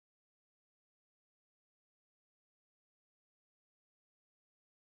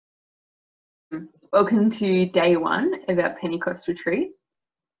Welcome to day one of our Pentecost retreat.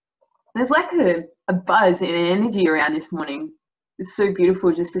 There's like a buzz and an energy around this morning. It's so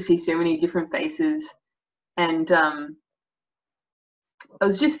beautiful just to see so many different faces. And I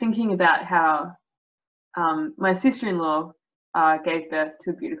was just thinking about how my sister-in-law gave birth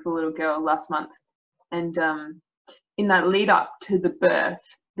to a beautiful little girl last month. And in that lead up to the birth,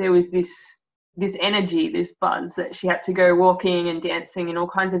 there was this energy, this buzz that she had to go walking and dancing and all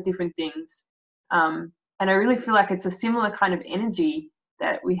kinds of different things. And I really feel like it's a similar kind of energy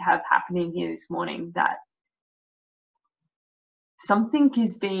that we have happening here this morning, that something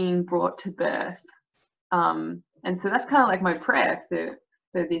is being brought to birth. And so that's kind of like my prayer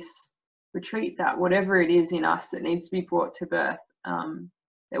for this retreat, that whatever it is in us that needs to be brought to birth,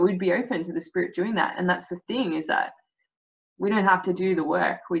 that we'd be open to the Spirit doing that. And that's the thing, is that we don't have to do the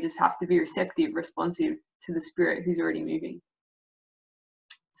work. We just have to be receptive, responsive to the Spirit who's already moving.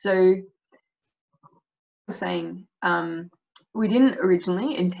 So saying, we didn't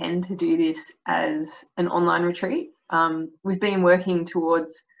originally intend to do this as an online retreat. We've been working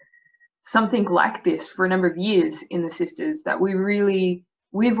towards something like this for a number of years in the sisters, that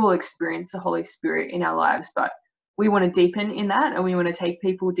we've all experienced the Holy Spirit in our lives, but we want to deepen in that and we want to take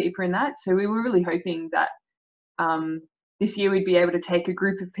people deeper in that. So we were really hoping that this year we'd be able to take a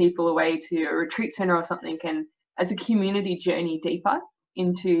group of people away to a retreat center or something, and as a community journey deeper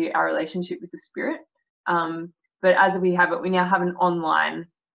into our relationship with the Spirit. But as we have it, we now have an online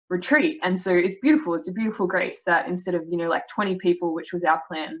retreat. And so it's beautiful. It's a beautiful grace that instead of, like 20 people, which was our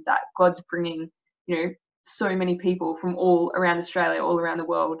plan, that God's bringing, so many people from all around Australia, all around the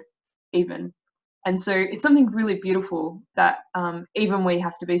world even. And so it's something really beautiful that even we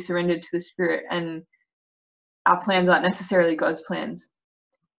have to be surrendered to the Spirit, and our plans aren't necessarily God's plans.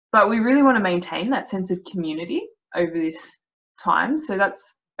 But we really want to maintain that sense of community over this time. So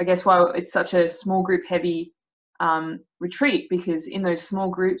that's, I guess, why it's such a small group heavy retreat, because in those small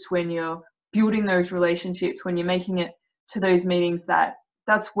groups, when you're building those relationships, when you're making it to those meetings,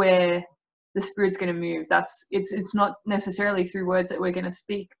 that's where the Spirit's going to move. It's not necessarily through words that we're going to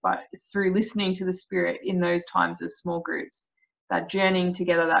speak, but it's through listening to the Spirit in those times of small groups, that journeying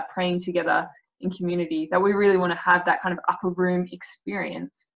together, that praying together in community, that we really want to have that kind of upper room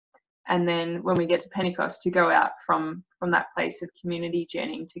experience. And then when we get to Pentecost, to go out from that place of community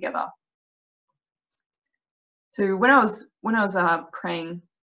journeying together. So when I was praying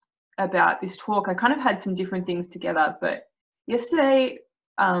about this talk, I kind of had some different things together. But yesterday,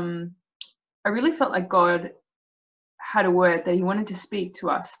 I really felt like God had a word that He wanted to speak to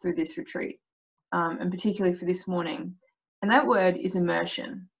us through this retreat, and particularly for this morning. And that word is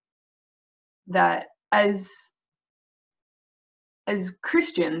immersion. That as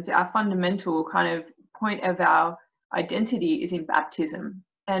Christians, our fundamental kind of point of our identity is in baptism.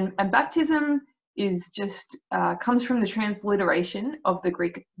 And baptism is just comes from the transliteration of the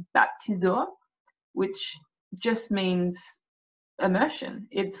Greek baptizo, which just means immersion.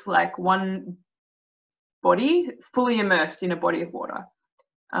 It's like one body fully immersed in a body of water.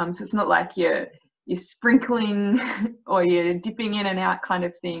 So it's not like you're sprinkling or you're dipping in and out kind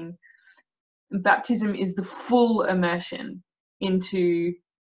of thing. Baptism is the full immersion into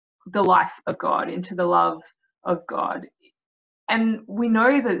the life of God, into the love of God. And we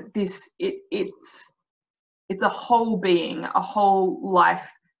know that it's a whole being, a whole life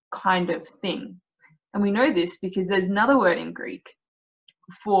kind of thing. And we know this because there's another word in Greek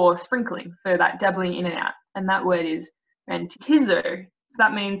for sprinkling, for that dabbling in and out. And that word is rantizo. So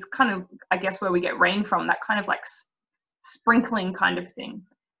that means kind of, I guess, where we get rain from, that kind of like sprinkling kind of thing.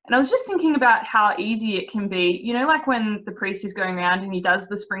 And I was just thinking about how easy it can be, like when the priest is going around and he does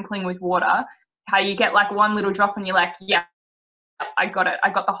the sprinkling with water, how you get like one little drop and you're like, yeah, I got it. I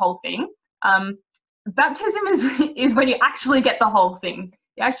got the whole thing. Baptism is when you actually get the whole thing.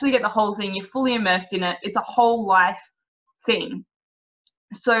 You actually get the whole thing. You're fully immersed in it. It's a whole life thing.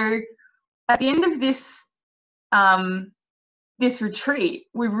 So at the end of this retreat,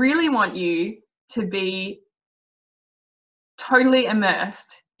 we really want you to be totally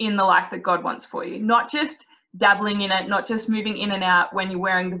immersed in the life that God wants for you, not just dabbling in it, not just moving in and out when you're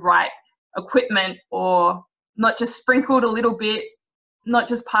wearing the right equipment, or not just sprinkled a little bit, not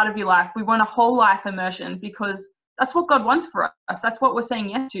just part of your life. We want a whole life immersion, because that's what God wants for us. That's what we're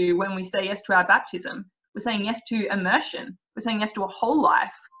saying yes to when we say yes to our baptism. We're saying yes to immersion. We're saying yes to a whole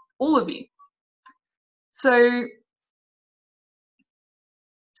life, all of you. So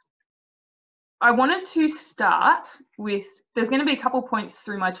I wanted to start with, there's going to be a couple points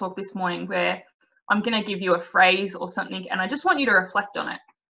through my talk this morning where I'm going to give you a phrase or something, and I just want you to reflect on it.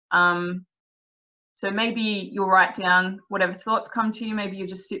 So maybe you'll write down whatever thoughts come to you. Maybe you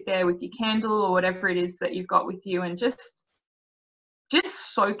just sit there with your candle or whatever it is that you've got with you and just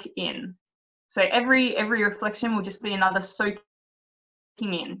soak in. So every reflection will just be another soaking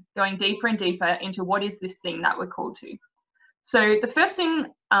in, going deeper and deeper into what is this thing that we're called to. So the first thing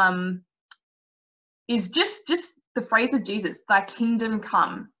is just the phrase of Jesus, thy kingdom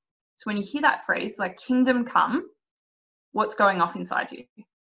come. So when you hear that phrase, like kingdom come, what's going off inside you?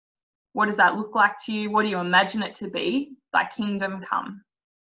 What does that look like to you? What do you imagine it to be? Thy kingdom come.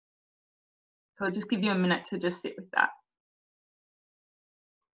 So I'll just give you a minute to just sit with that.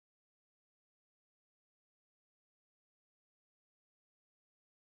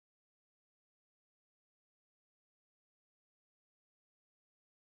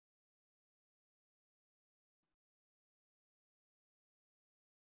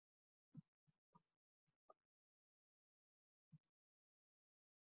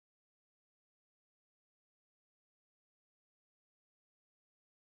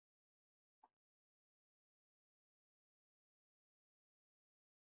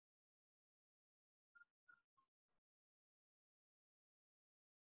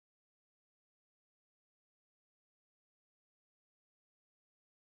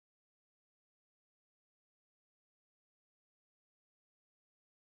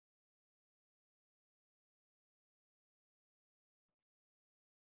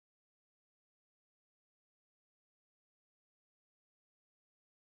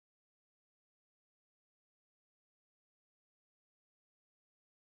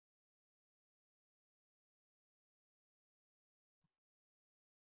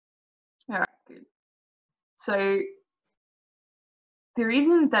 All right, good. So the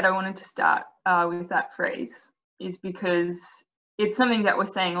reason that I wanted to start with that phrase is because it's something that we're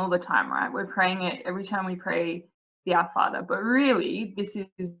saying all the time, right? We're praying it every time we pray the Our Father, but really this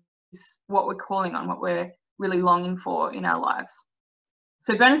is what we're calling on, what we're really longing for in our lives.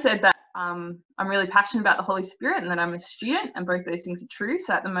 So Bernard said that I'm really passionate about the Holy Spirit and that I'm a student, and both those things are true.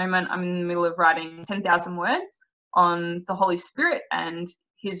 So at the moment I'm in the middle of writing 10,000 words on the Holy Spirit and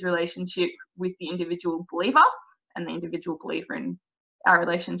his relationship with the individual believer and the individual believer in our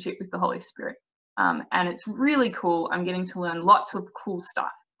relationship with the Holy Spirit. And it's really cool. I'm getting to learn lots of cool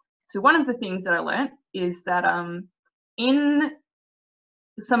stuff. So one of the things that I learned is that in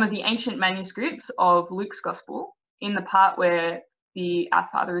some of the ancient manuscripts of Luke's Gospel, in the part where the Our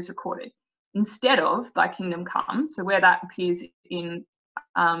Father is recorded, instead of thy kingdom come, so where that appears in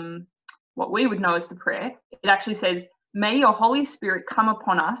what we would know as the prayer, it actually says, may your Holy Spirit come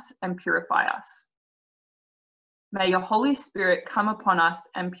upon us and purify us. May your Holy Spirit come upon us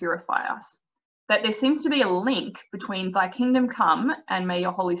and purify us. That there seems to be a link between thy kingdom come and may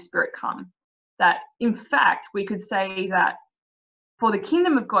your Holy Spirit come. That in fact, we could say that for the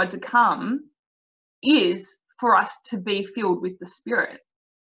kingdom of God to come is for us to be filled with the Spirit,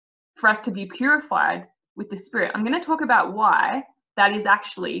 for us to be purified with the Spirit. I'm going to talk about why that is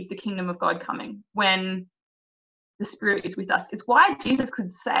actually the kingdom of God coming when the Spirit is with us. It's why Jesus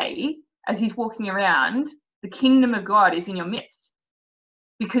could say, as he's walking around, the kingdom of God is in your midst,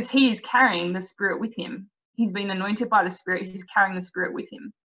 because he is carrying the Spirit with him. He's been anointed by the Spirit. He's carrying the Spirit with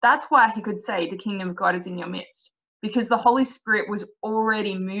him. That's why he could say the kingdom of God is in your midst, because the Holy Spirit was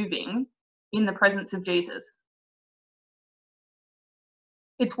already moving in the presence of Jesus.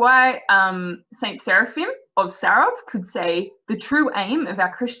 It's why Saint Seraphim of Sarov could say the true aim of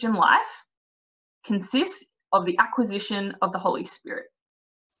our Christian life consists of the acquisition of the Holy Spirit.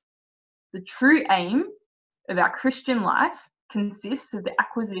 The true aim of our Christian life consists of the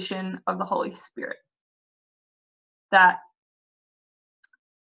acquisition of the Holy Spirit. That's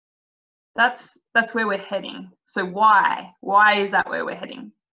where we're heading. So why is that where we're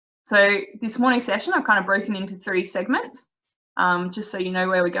heading? So this morning's session I've kind of broken into 3 segments, just so you know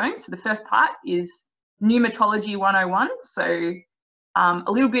where we're going. So the first part is Pneumatology 101. So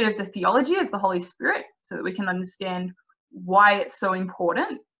a little bit of the theology of the Holy Spirit, so that we can understand why it's so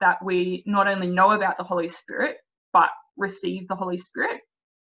important that we not only know about the Holy Spirit, but receive the Holy Spirit.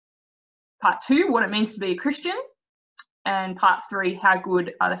 Part 2, what it means to be a Christian. And part 3, how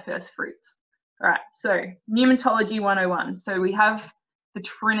good are the first fruits. All right, so Pneumatology 101. So we have the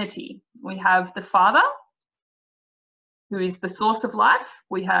Trinity. We have the Father, who is the source of life.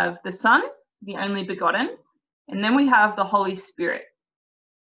 We have the Son, the only begotten. And then we have the Holy Spirit.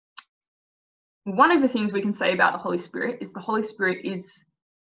 One of the things we can say about the Holy Spirit is the Holy Spirit is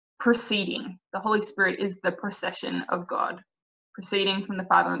proceeding. The Holy Spirit is the procession of God, proceeding from the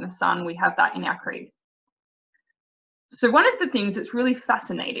Father and the Son. We have that in our creed. So one of the things that's really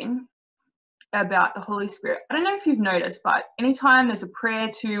fascinating about the Holy Spirit, I don't know if you've noticed, but anytime there's a prayer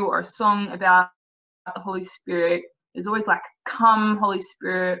to or a song about the Holy Spirit is always like, come Holy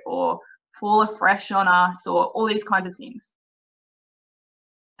Spirit, or fall afresh on us, or all these kinds of things.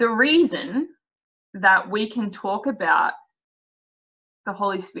 The reason that we can talk about the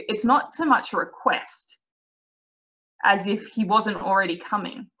Holy Spirit, it's not so much a request as if he wasn't already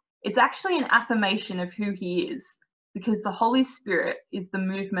coming. It's actually an affirmation of who he is, because the Holy Spirit is the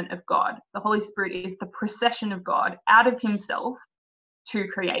movement of God. The Holy Spirit is the procession of God out of himself to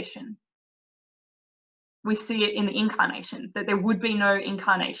creation. We see it in the incarnation, that there would be no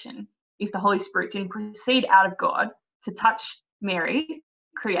incarnation if the Holy Spirit didn't proceed out of God to touch Mary,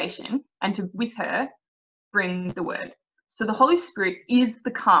 creation, and to, with her, bring the word. So the Holy Spirit is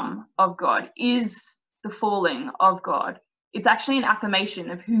the come of God, is the falling of God. It's actually an affirmation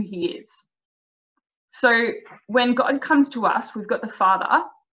of who he is. So when God comes to us, we've got the Father,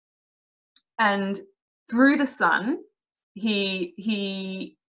 and through the Son,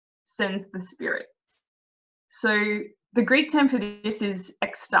 he sends the Spirit. So the Greek term for this is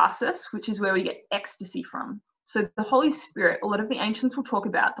ecstasis, which is where we get ecstasy from. So the Holy Spirit, a lot of the ancients will talk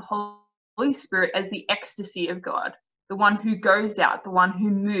about the Holy Spirit as the ecstasy of God, the one who goes out, the one who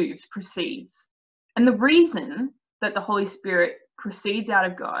moves, proceeds. And the reason that the Holy Spirit proceeds out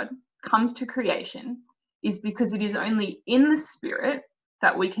of God, comes to creation, is because it is only in the Spirit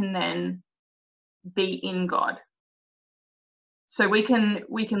that we can then be in God. So we can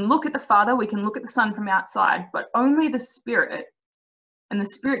look at the Father, we can look at the Son from outside, but only the Spirit, and the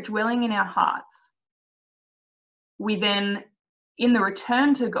Spirit dwelling in our hearts, we then, in the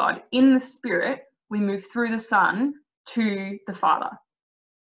return to God, in the Spirit, we move through the Son to the Father.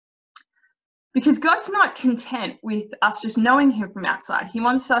 Because God's not content with us just knowing him from outside. He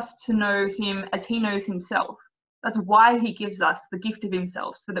wants us to know him as he knows himself. That's why he gives us the gift of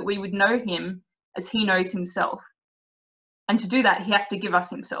himself, so that we would know him as he knows himself. And to do that, he has to give us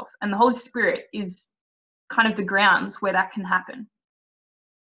himself. And the Holy Spirit is kind of the grounds where that can happen.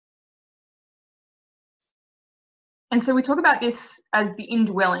 And so we talk about this as the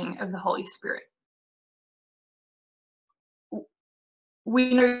indwelling of the Holy Spirit.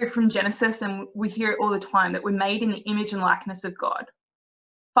 We know from Genesis, and we hear it all the time, that we're made in the image and likeness of God.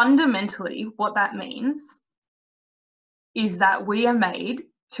 Fundamentally, what that means is that we are made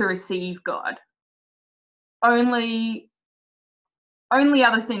to receive God. Only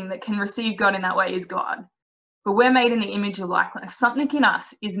other thing that can receive God in that way is God. But we're made in the image of likeness. Something in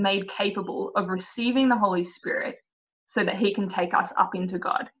us is made capable of receiving the Holy Spirit so that he can take us up into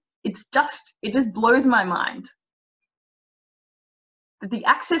God. It just blows my mind. The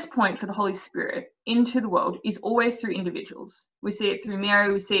access point for the Holy Spirit into the world is always through individuals. We see it through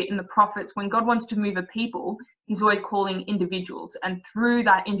Mary, we see it in the prophets. When God wants to move a people, he's always calling individuals, and through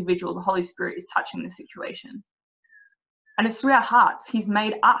that individual, the Holy Spirit is touching the situation. And it's through our hearts. He's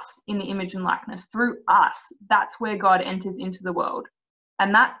made us in the image and likeness. Through us, that's where God enters into the world.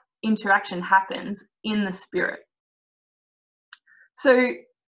 And that interaction happens in the Spirit. So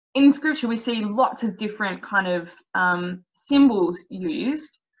in scripture, we see lots of different kind of symbols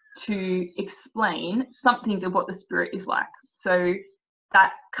used to explain something of what the Spirit is like. So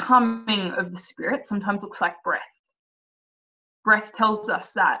that coming of the Spirit sometimes looks like breath. Breath tells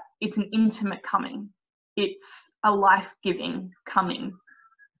us that it's an intimate coming. It's a life-giving coming.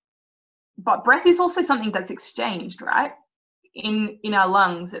 But breath is also something that's exchanged, right? In our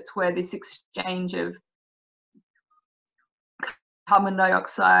lungs, it's where this exchange of carbon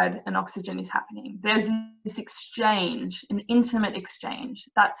dioxide and oxygen is happening. There's this exchange, an intimate exchange.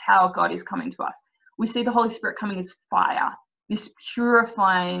 That's how God is coming to us. We see the Holy Spirit coming as fire, this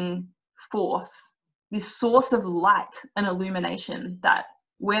purifying force, this source of light and illumination, that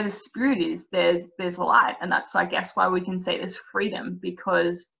where the Spirit is, there's light. And that's, I guess, why we can say there's freedom,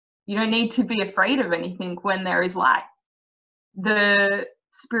 because you don't need to be afraid of anything when there is light. The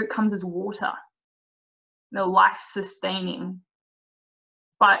Spirit comes as water, the life-sustaining.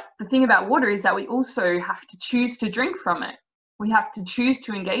 But the thing about water is that we also have to choose to drink from it. We have to choose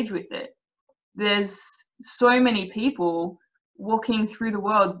to engage with it. There's so many people walking through the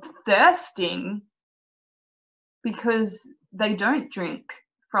world thirsting because they don't drink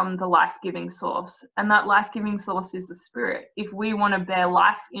from the life-giving source. And that life-giving source is the Spirit. If we want to bear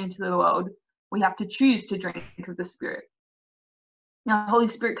life into the world, we have to choose to drink of the Spirit. Now, the Holy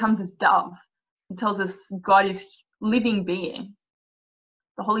Spirit comes as dove. It tells us God is living being.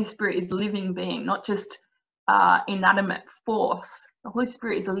 The Holy Spirit is a living being, not just inanimate force. The Holy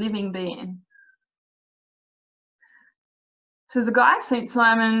Spirit is a living being. So there's a guy, St.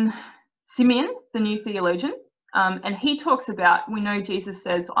 Simon Simeon, the new theologian, and he talks about, we know Jesus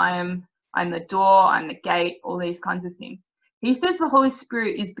says, I'm the door, I'm the gate, all these kinds of things. He says the Holy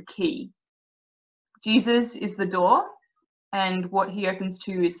Spirit is the key. Jesus is the door, and what he opens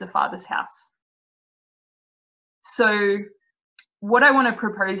to is the Father's house. So what I want to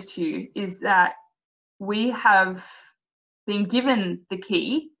propose to you is that we have been given the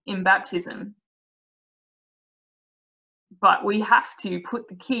key in baptism, but we have to put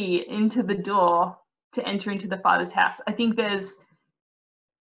the key into the door to enter into the Father's house. I think there's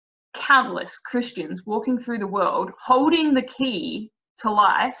countless Christians walking through the world holding the key to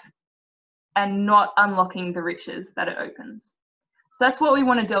life and not unlocking the riches that it opens. So that's what we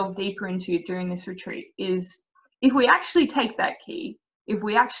want to delve deeper into during this retreat, is if we actually take that key, if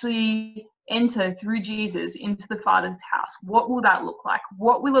we actually enter through Jesus into the Father's house, what will that look like?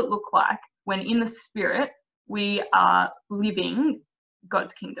 What will it look like when in the Spirit we are living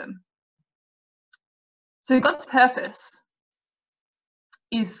God's kingdom? So God's purpose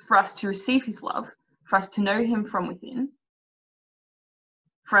is for us to receive his love, for us to know him from within,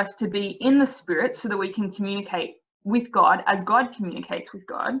 for us to be in the Spirit so that we can communicate with God as God communicates with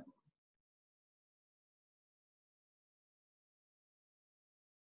God.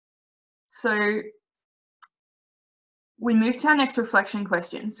 So we move to our next reflection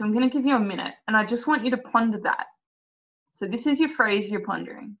question. So I'm going to give you a minute, and I just want you to ponder that. So this is your phrase you're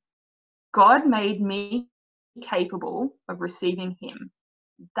pondering. God made me capable of receiving him.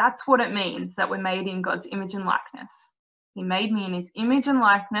 That's what it means that we're made in God's image and likeness. He made me in his image and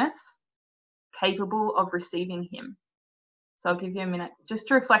likeness, capable of receiving him. So I'll give you a minute just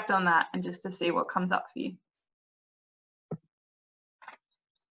to reflect on that and just to see what comes up for you.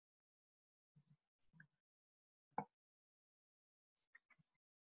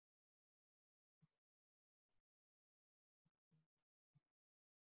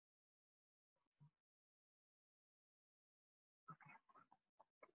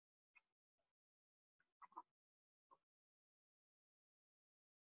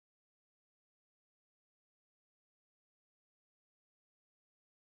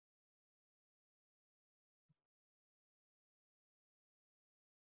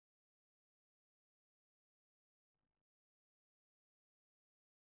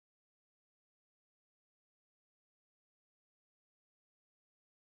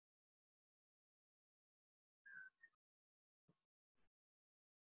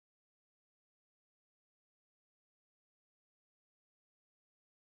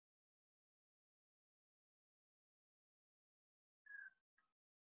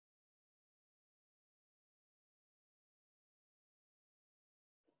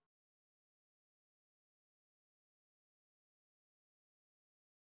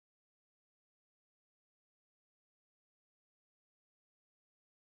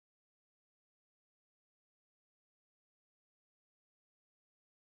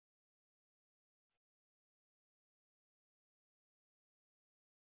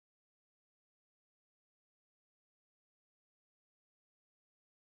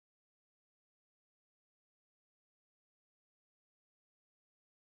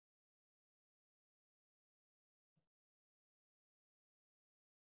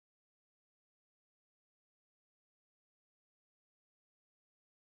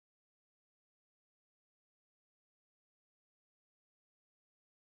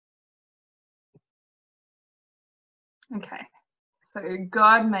 Okay, so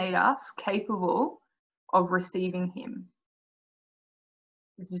God made us capable of receiving him.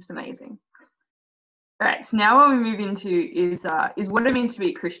 It's just amazing. All right, so now what we move into is what it means to be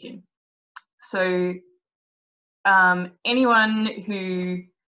a Christian. So anyone who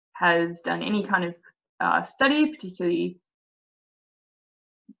has done any kind of study, particularly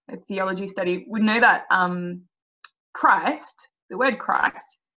a theology study, would know that Christ, the word Christ,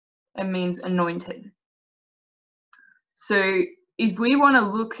 it means anointed. So if we want to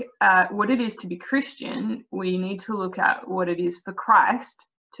look at what it is to be Christian, we need to look at what it is for Christ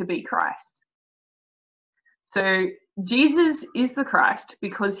to be Christ. So Jesus is the Christ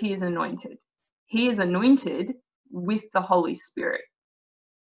because he is anointed. He is anointed with the Holy Spirit.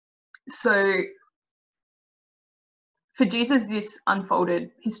 So for Jesus, this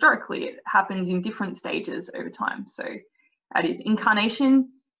unfolded historically. It happened in different stages over time. So at his incarnation,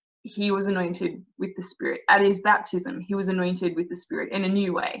 he was anointed with the Spirit. At his baptism, he was anointed with the Spirit in a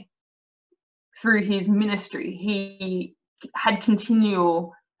new way. Through his ministry, he had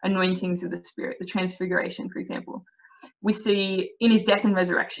continual anointings of the Spirit, the transfiguration, for example. We see in his death and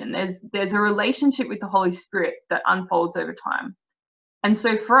resurrection, there's a relationship with the Holy Spirit that unfolds over time. And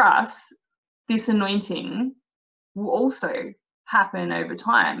so for us, this anointing will also happen over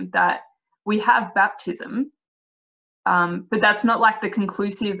time, that we have baptism, but that's not like the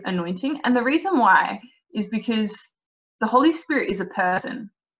conclusive anointing. And the reason why is because the Holy Spirit is a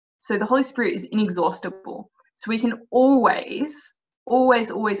person. So the Holy Spirit is inexhaustible. So we can always,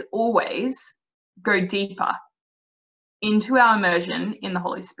 always, always, always go deeper into our immersion in the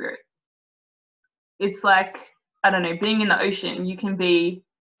Holy Spirit. It's like, I don't know, being in the ocean. You can be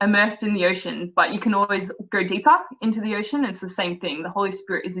immersed in the ocean, but you can always go deeper into the ocean. It's the same thing. The Holy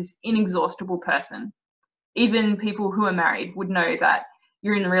Spirit is this inexhaustible person. Even people who are married would know that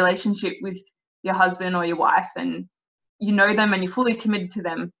you're in a relationship with your husband or your wife and you know them and you're fully committed to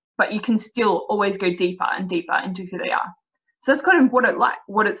them, but you can still always go deeper and deeper into who they are. So that's kind of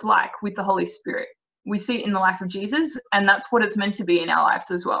what it's like with the Holy Spirit. We see it in the life of Jesus, and that's what it's meant to be in our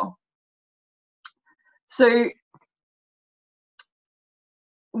lives as well. So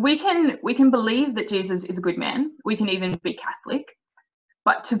we can believe that Jesus is a good man. We can even be Catholic,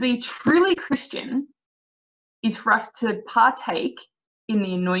 but to be truly Christian is for us to partake in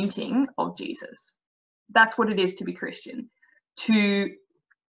the anointing of Jesus. That's what it is to be Christian, to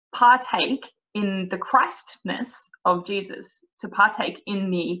partake in the Christness of Jesus, to partake in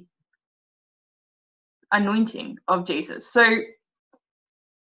the anointing of Jesus. So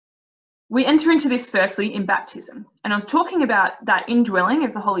we enter into this firstly in baptism. And I was talking about that indwelling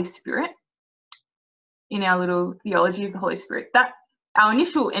of the Holy Spirit in our little theology of the Holy Spirit. That our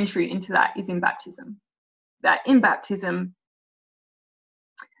initial entry into that is in baptism. That in baptism,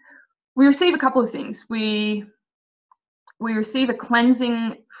 we receive a couple of things. We receive a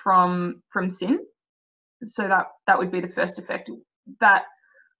cleansing from sin. So that would be the first effect. That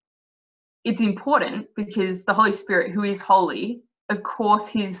it's important because the Holy Spirit, who is holy, of course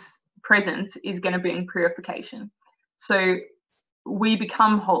his presence is going to bring purification. So we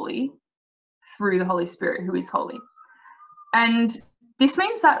become holy through the Holy Spirit, who is holy. And this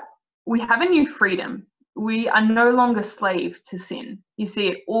means that we have a new freedom. We are no longer slaves to sin. You see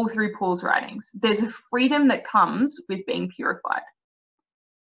it all through Paul's writings. There's a freedom that comes with being purified.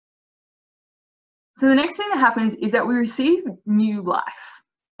 So the next thing that happens is that we receive new life.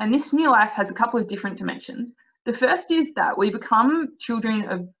 And this new life has a couple of different dimensions. The first is that we become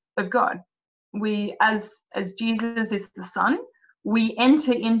children of God. We, as Jesus is the Son, we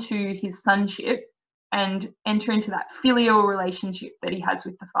enter into his sonship and enter into that filial relationship that he has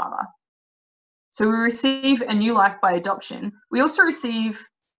with the Father. So we receive a new life by adoption. We also receive,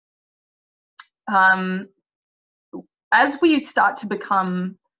 as we start to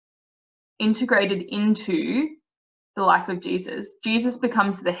become integrated into the life of Jesus, Jesus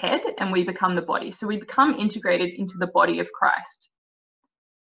becomes the head and we become the body. So we become integrated into the body of Christ,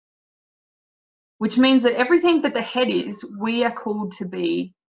 which means that everything that the head is, we are called to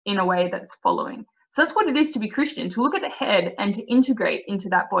be in a way that's following. So that's what it is to be Christian, to look at the head and to integrate into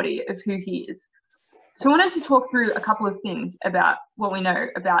that body of who he is. So I wanted to talk through a couple of things about what we know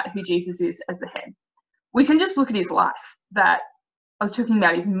about who Jesus is as the head. We can just look at his life, that I was talking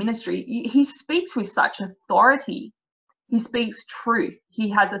about his ministry. He speaks with such authority. He speaks truth.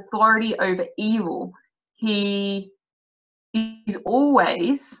 He has authority over evil. He is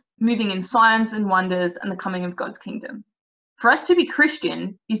always moving in signs and wonders and the coming of God's kingdom. For us to be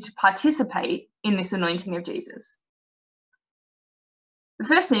Christian is to participate in this anointing of Jesus. The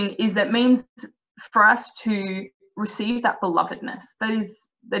first thing is that means for us to receive that belovedness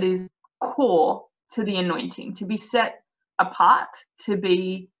that is core to the anointing, to be set apart, to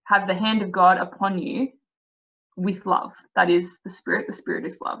have the hand of God upon you with love. That is the Spirit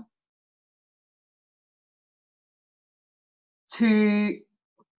is love.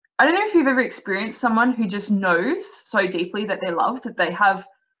 I don't know if you've ever experienced someone who just knows so deeply that they're loved, that they have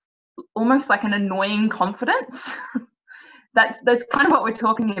almost like an annoying confidence. That's kind of what we're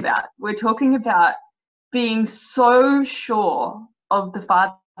talking about. We're talking about being so sure of the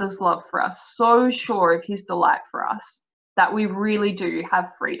Father's love for us, so sure of his delight for us, that we really do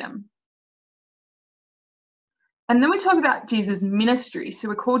have freedom. And then we talk about Jesus' ministry. So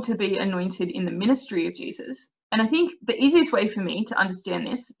we're called to be anointed in the ministry of Jesus. And I think the easiest way for me to understand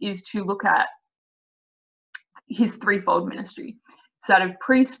this is to look at his threefold ministry. So that of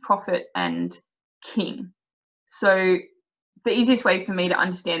priest, prophet, and king. So the easiest way for me to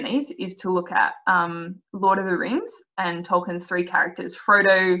understand these is to look at Lord of the Rings and Tolkien's three characters,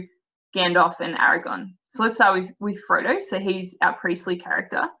 Frodo, Gandalf, and Aragorn. So let's start with Frodo. So he's our priestly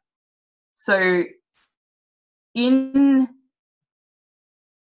character. So in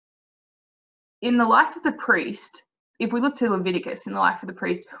the life of the priest, if we look to Leviticus, in the life of the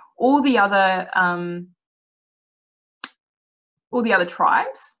priest, all the other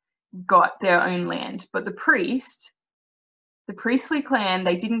tribes got their own land, but the priestly clan,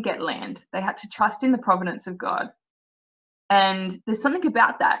 they didn't get land. They had to trust in the providence of God. And there's something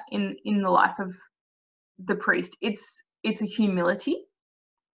about that in the life of the priest. It's a humility.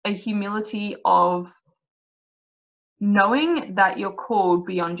 a humility of knowing that you're called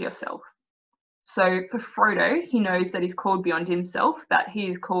beyond yourself. So for Frodo, he knows that he's called beyond himself, that he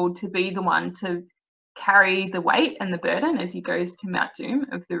is called to be the one to carry the weight and the burden as he goes to Mount Doom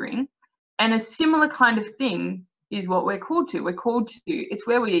of the Ring. And a similar kind of thing is what we're called to. We're called to, it's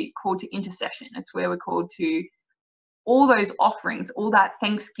where we're called to intercession. It's where we're called to all those offerings, all that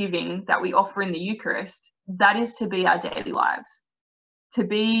thanksgiving that we offer in the Eucharist. That is to be our daily lives, to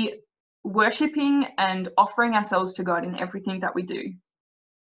be worshipping and offering ourselves to God in everything that we do.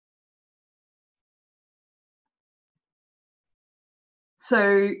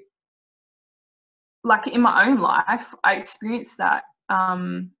 So, like in my own life, I experience that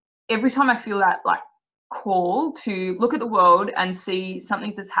every time I feel that like call to look at the world and see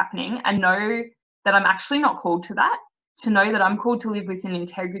something that's happening and know that I'm actually not called to that, to know that I'm called to live with an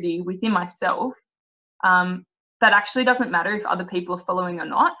integrity within myself, that actually doesn't matter if other people are following or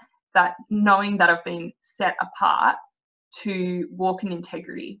not, that knowing that I've been set apart to walk in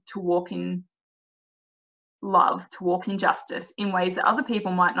integrity, to walk in love, to walk in justice in ways that other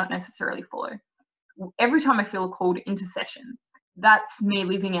people might not necessarily follow. Every time I feel a call to intercession, that's me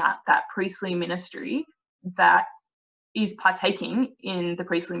living out that priestly ministry that is partaking in the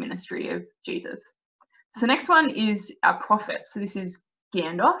priestly ministry of Jesus. So next one is our prophet. So this is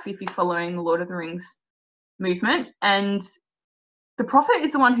Gandalf, if you're following the Lord of the Rings movement. And the prophet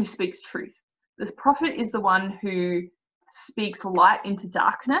is the one who speaks truth. The prophet is the one who speaks light into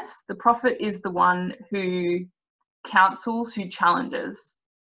darkness. The prophet is the one who counsels, who challenges.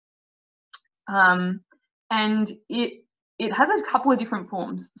 And it has a couple of different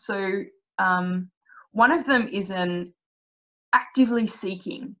forms. So one of them is an actively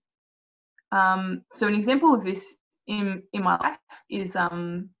seeking. So an example of this in my life is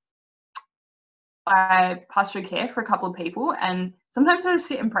I pastoral care for a couple of people, and sometimes I just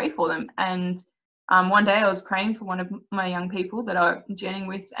sit and pray for them. And one day I was praying for one of my young people that I'm journeying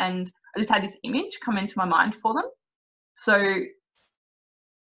with, and I just had this image come into my mind for them. So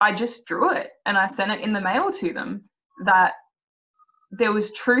I just drew it and I sent it in the mail to them, that there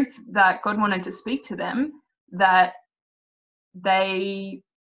was truth that God wanted to speak to them that they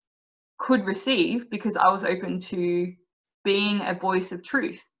could receive because I was open to being a voice of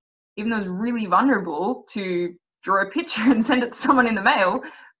truth. Even though it was really vulnerable to draw a picture and send it to someone in the mail,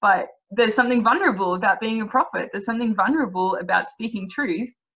 but there's something vulnerable about being a prophet. There's something vulnerable about speaking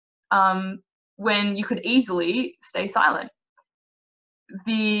truth when you could easily stay silent.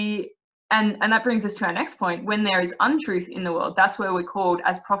 And that brings us to our next point. When there is untruth in the world, that's where we're called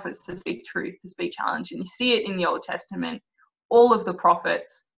as prophets to speak truth, to speak challenge. And you see it in the Old Testament. All of the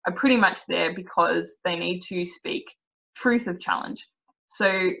prophets are pretty much there because they need to speak truth of challenge.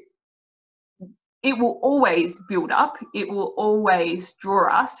 So it will always build up. It will always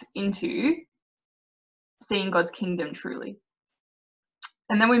draw us into seeing God's kingdom truly.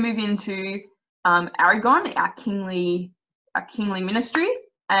 And then we move into Aragon, our kingly ministry.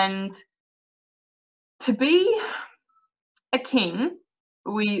 And to be a king,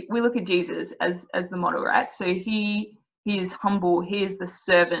 we look at Jesus as the model, right? So he is humble. He is the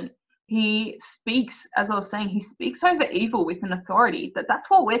servant. He speaks, as I was saying, he speaks over evil with an authority. That's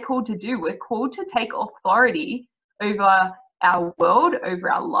what we're called to do. We're called to take authority over our world,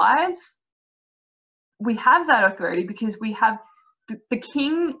 over our lives. We have that authority because we have the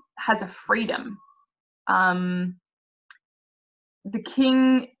king has a freedom. The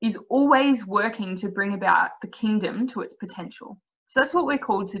king is always working to bring about the kingdom to its potential. So that's what we're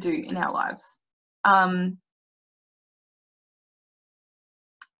called to do in our lives.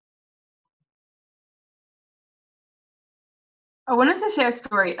 I wanted to share a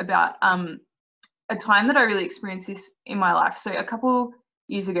story about a time that I really experienced this in my life. So a couple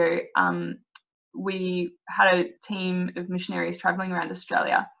years ago, we had a team of missionaries traveling around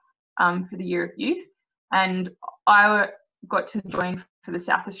Australia for the Year of Youth, and I got to join for the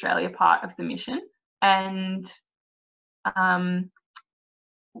South Australia part of the mission. And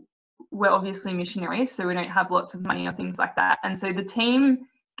we're obviously missionaries, so we don't have lots of money or things like that. And so the team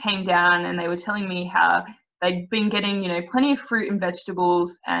came down and they were telling me how they'd been getting, plenty of fruit and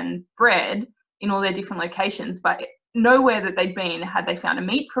vegetables and bread in all their different locations, but nowhere that they'd been had they found a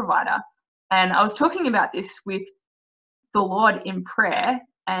meat provider. And I was talking about this with the Lord in prayer,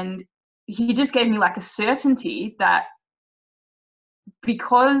 and he just gave me like a certainty that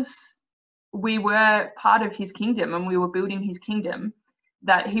because we were part of his kingdom and we were building his kingdom,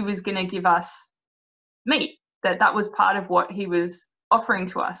 that he was going to give us meat, that was part of what he was offering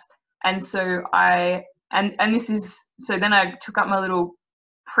to us. And so so then I took up my little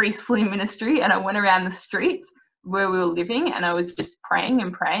priestly ministry and I went around the streets where we were living, and I was just praying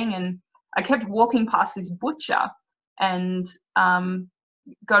and praying, and I kept walking past this butcher, and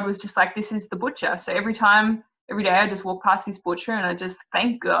God was just like, this is the butcher. So every day I just walk past this butcher and I just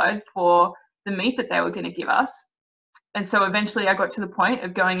thank God for the meat that they were going to give us. And so eventually I got to the point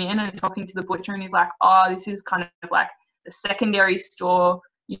of going in and talking to the butcher, and he's like, oh, this is kind of like the secondary store.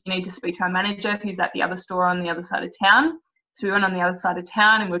 You need to speak to our manager who's at the other store on the other side of town. So we went on the other side of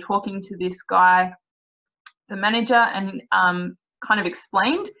town and we're talking to this guy, the manager, and kind of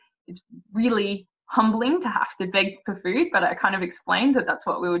explained, it's really humbling to have to beg for food, but I kind of explained that that's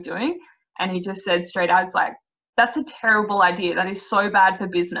what we were doing. And he just said straight out, it's like, that's a terrible idea. That is so bad for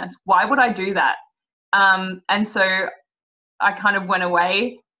business. Why would I do that? And so I kind of went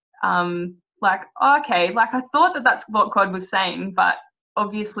away like, oh, okay, like I thought that that's what God was saying, but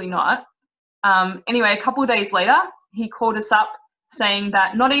obviously not. Anyway, a couple of days later, he called us up saying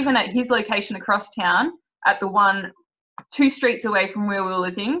that not even at his location across town, at the one 2 streets away from where we were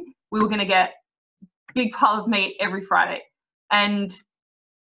living, we were going to get a big pile of meat every Friday. And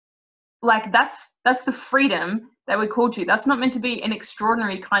like that's the freedom that we're called to. That's not meant to be an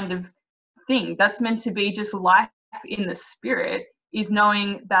extraordinary kind of thing. That's meant to be just life in the spirit, is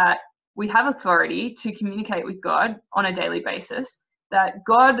knowing that we have authority to communicate with God on a daily basis, that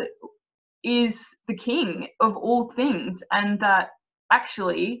God is the king of all things, and that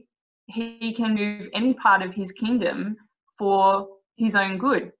actually he can move any part of his kingdom for his own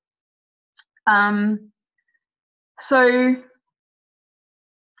good. So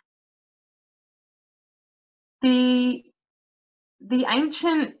the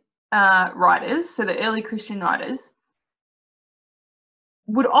ancient writers, so the early Christian writers,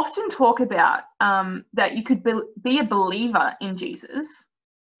 would often talk about that you could be a believer in Jesus,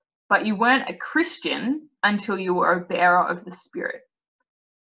 but you weren't a Christian until you were a bearer of the Spirit.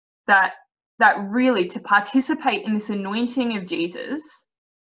 That really, to participate in this anointing of Jesus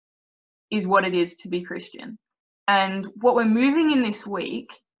is what it is to be Christian. And what we're moving in this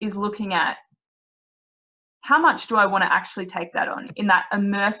week is looking at how much do I want to actually take that on in that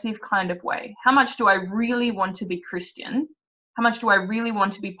immersive kind of way? How much do I really want to be Christian? How much do I really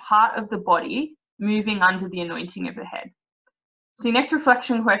want to be part of the body moving under the anointing of the head? So your next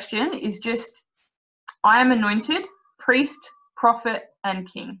reflection question is just, I am anointed, priest, prophet, and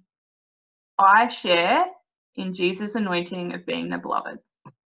king. I share in Jesus' anointing of being the beloved.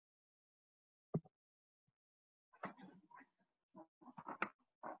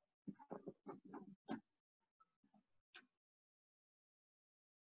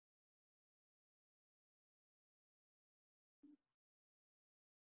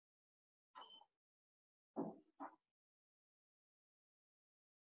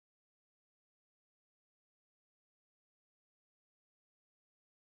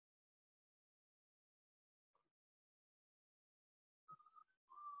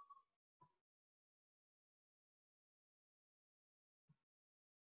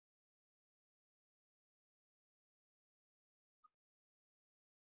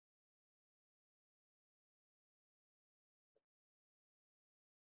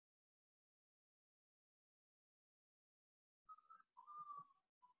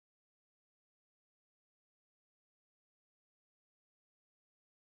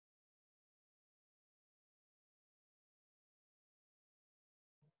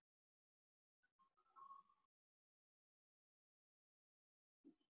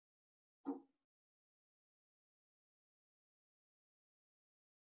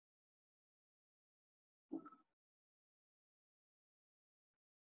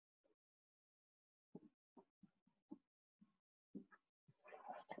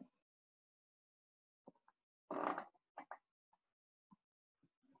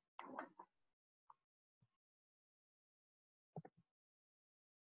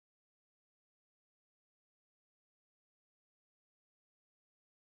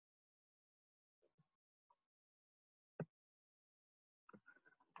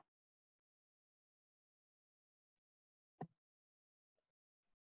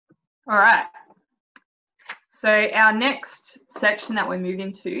 All right. So our next section that we're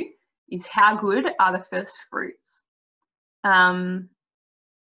moving to is how good are the first fruits? So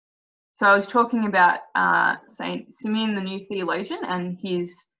I was talking about Saint Simeon, the new theologian, and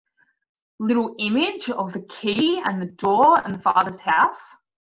his little image of the key and the door and the Father's house.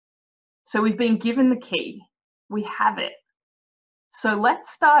 So we've been given the key. We have it. So let's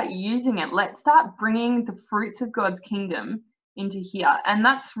start using it. Let's start bringing the fruits of God's kingdom into here. And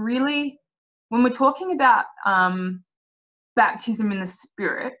that's really, when we're talking about baptism in the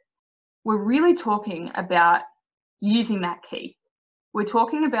Spirit, we're really talking about using that key. We're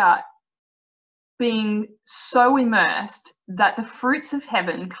talking about being so immersed that the fruits of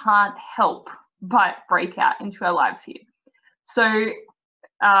heaven can't help but break out into our lives here. So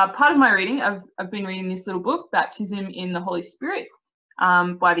part of my reading, I've been reading this little book, Baptism in the Holy Spirit,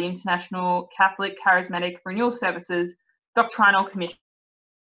 by the International Catholic Charismatic Renewal Services Doctrinal Commission,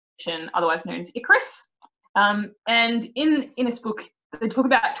 otherwise known as ICRIS. And in this book, they talk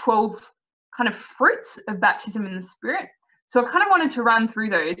about 12 kind of fruits of baptism in the Spirit. So I kind of wanted to run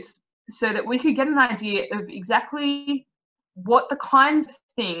through those so that we could get an idea of exactly what the kinds of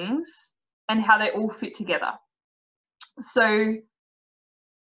things and how they all fit together. So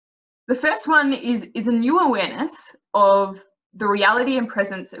the first one is a new awareness of the reality and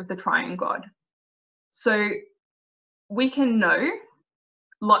presence of the triune God. So we can know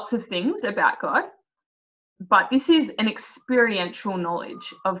lots of things about God, but this is an experiential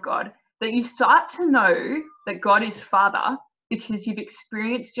knowledge of God, that you start to know that God is Father because you've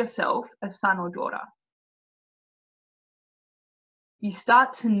experienced yourself as son or daughter. You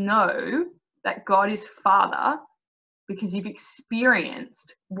start to know that God is Father because you've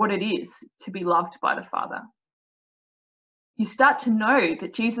experienced what it is to be loved by the Father. You start to know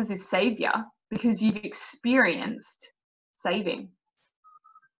that Jesus is Saviour because you've experienced saving.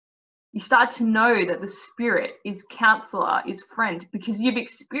 You start to know that the Spirit is Counselor, is Friend, because you've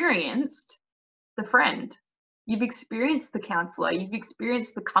experienced the Friend. You've experienced the Counselor. You've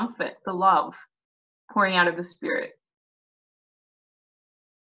experienced the comfort, the love pouring out of the Spirit.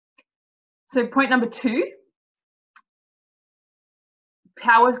 So point number 2,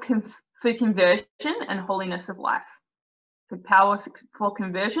 power for conversion and holiness of life. So power for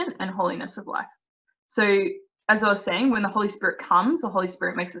conversion and holiness of life. So as I was saying, when the Holy Spirit comes, the Holy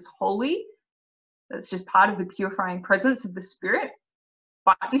Spirit makes us holy. That's just part of the purifying presence of the Spirit.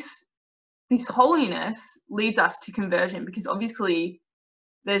 But this holiness leads us to conversion, because obviously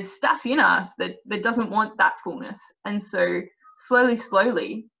there's stuff in us that doesn't want that fullness. And so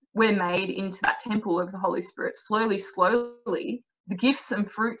slowly, we're made into that temple of the Holy Spirit. Slowly, the gifts and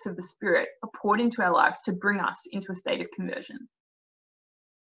fruits of the Spirit are poured into our lives to bring us into a state of conversion.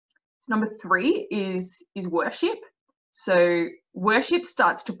 So number 3 is worship. So worship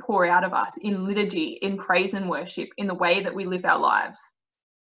starts to pour out of us in liturgy, in praise and worship, in the way that we live our lives.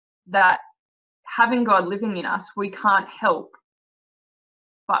 That having God living in us, we can't help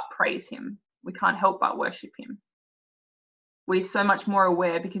but praise him. We can't help but worship him. We're so much more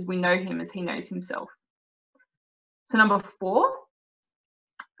aware because we know him as he knows himself. So number 4,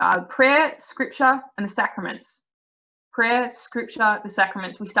 prayer, scripture, and the sacraments. Prayer, scripture, the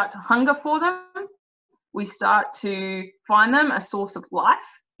sacraments. We start to hunger for them. We start to find them a source of life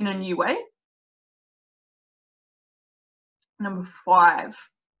in a new way. Number 5,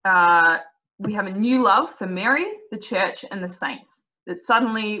 we have a new love for Mary, the church, and the saints. That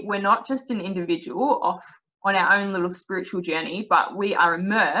suddenly we're not just an individual off on our own little spiritual journey, but we are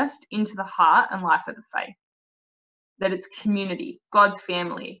immersed into the heart and life of the faith. That it's community, God's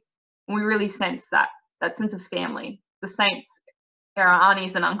family. And we really sense that sense of family. The saints are our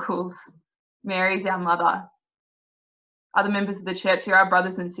aunties and uncles. Mary's our mother. Other members of the church are our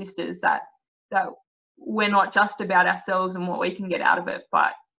brothers and sisters, that we're not just about ourselves and what we can get out of it,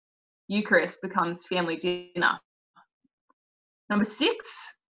 but Eucharist becomes family dinner. Number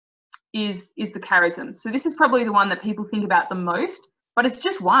 6 is the charism. So this is probably the one that people think about the most, but it's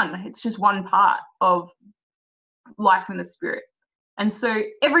just one. It's just one part of life in the Spirit. And so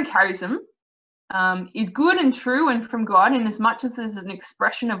every charism is good and true and from God in as much as it's an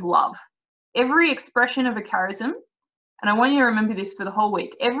expression of love. Every expression of a charism, and I want you to remember this for the whole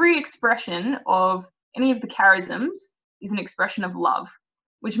week, every expression of any of the charisms is an expression of love,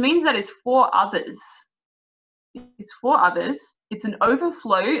 which means that it's for others. It's for others. It's an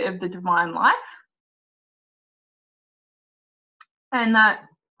overflow of the divine life. And that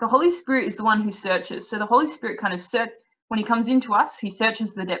the Holy Spirit is the one who searches. So the Holy Spirit kind of when he comes into us, he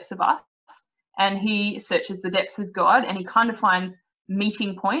searches the depths of us, and he searches the depths of God, and he kind of finds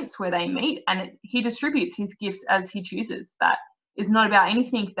meeting points where they meet, and he distributes his gifts as he chooses. That is not about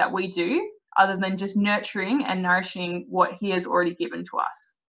anything that we do other than just nurturing and nourishing what he has already given to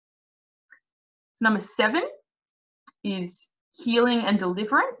us. So number 7 is healing and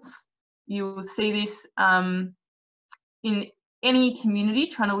deliverance. You will see this in any community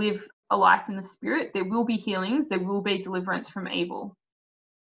trying to live a life in the Spirit. There will be healings, there will be deliverance from evil.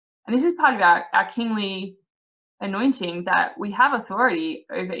 And this is part of our kingly anointing, that we have authority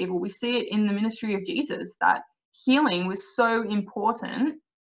over evil. We see it in the ministry of Jesus, that healing was so important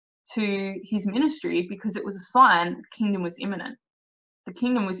to his ministry because it was a sign that the kingdom was imminent. The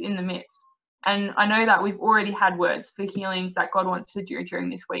kingdom was in the midst. And I know that we've already had words for healings that God wants to do during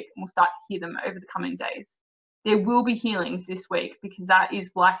this week, and we'll start to hear them over the coming days. There will be healings this week because that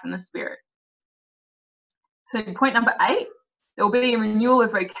is life in the Spirit. So point number 8, there will be a renewal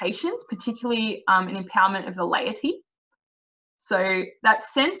of vocations, particularly an empowerment of the laity. So that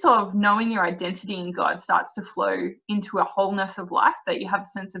sense of knowing your identity in God starts to flow into a wholeness of life, that you have a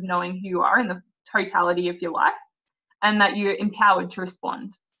sense of knowing who you are in the totality of your life, and that you're empowered to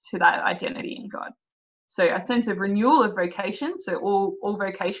respond to that identity in God. So a sense of renewal of vocations, so all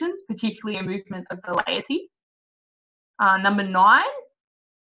vocations, particularly a movement of the laity. Number 9,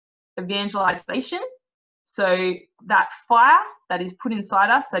 evangelization. So that fire that is put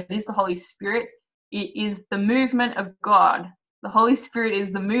inside us, that is the Holy Spirit, it is the movement of God. The Holy Spirit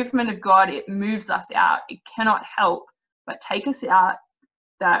is the movement of God. It moves us out. It cannot help but take us out,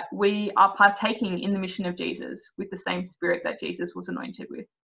 that we are partaking in the mission of Jesus with the same Spirit that Jesus was anointed with.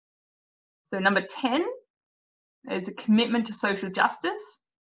 So number 10 is a commitment to social justice,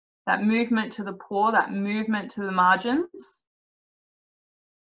 that movement to the poor, that movement to the margins.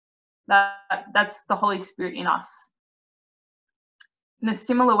 That's the Holy Spirit in us. In a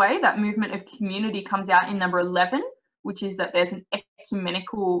similar way, that movement of community comes out in number 11, which is that there's an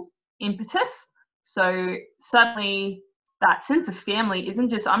ecumenical impetus. So suddenly that sense of family isn't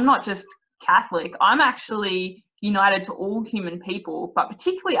just, I'm not just Catholic, I'm actually united to all human people, but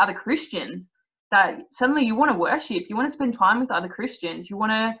particularly other Christians, that suddenly you want to worship, you want to spend time with other Christians, you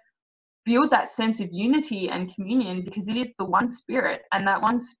want to build that sense of unity and communion, because it is the one Spirit, and that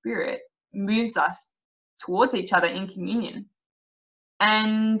one Spirit moves us towards each other in communion.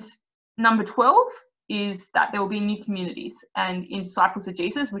 And number 12 is that there will be new communities, and in Disciples of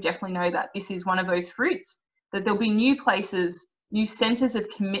Jesus we definitely know that this is one of those fruits, that there'll be new places, new centers of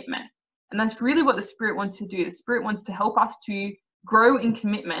commitment. And that's really what the Spirit wants to do. The Spirit wants to help us to grow in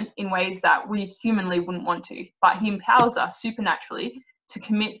commitment in ways that we humanly wouldn't want to, but He empowers us supernaturally to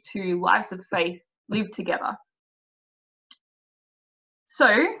commit to lives of faith, live together.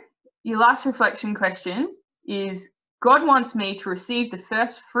 So your last reflection question is, God wants me to receive the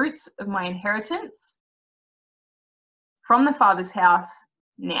first fruits of my inheritance from the Father's house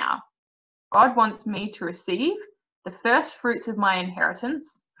now. God wants me to receive the first fruits of my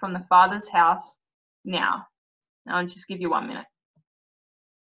inheritance from the Father's house now. Now I'll just give you 1 minute.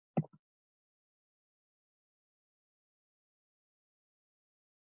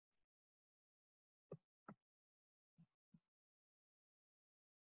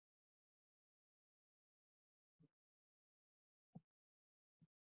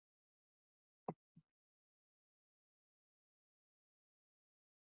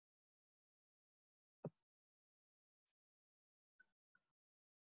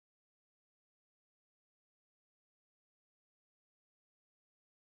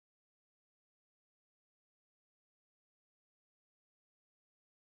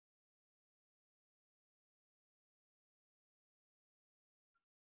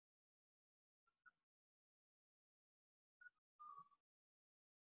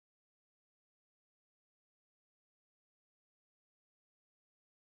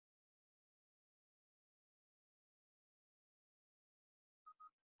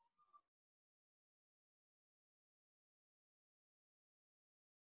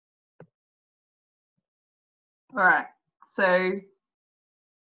 All right, so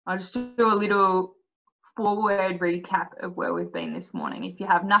I'll just do a little forward recap of where we've been this morning. If you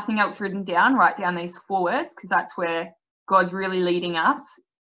have nothing else written down, write down these 4 words, because that's where God's really leading us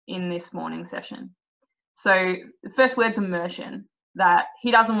in this morning session. So the first word's immersion, that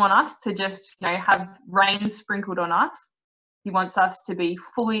He doesn't want us to just, have rain sprinkled on us. He wants us to be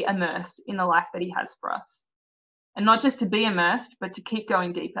fully immersed in the life that He has for us. And not just to be immersed, but to keep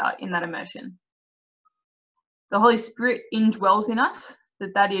going deeper in that immersion. The Holy Spirit indwells in us,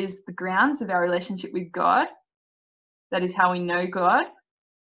 that is the grounds of our relationship with God. That is how we know God,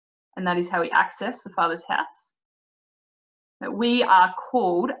 and that is how we access the Father's house. That we are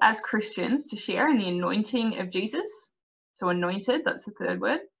called as Christians to share in the anointing of Jesus. So anointed, that's the third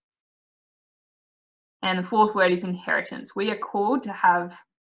word. And the fourth word is inheritance. We are called to have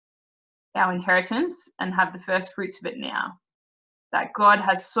our inheritance and have the first fruits of it now. That God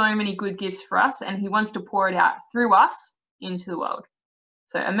has so many good gifts for us, and He wants to pour it out through us into the world.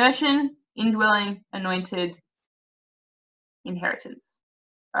 So immersion, indwelling, anointed, inheritance.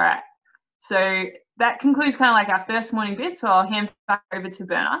 All right. So that concludes kind of like our first morning bit. So I'll hand back over to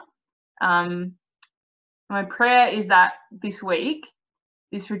Berna. My prayer is that this week,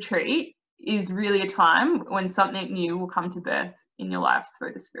 this retreat, is really a time when something new will come to birth in your lives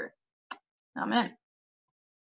through the Spirit. Amen.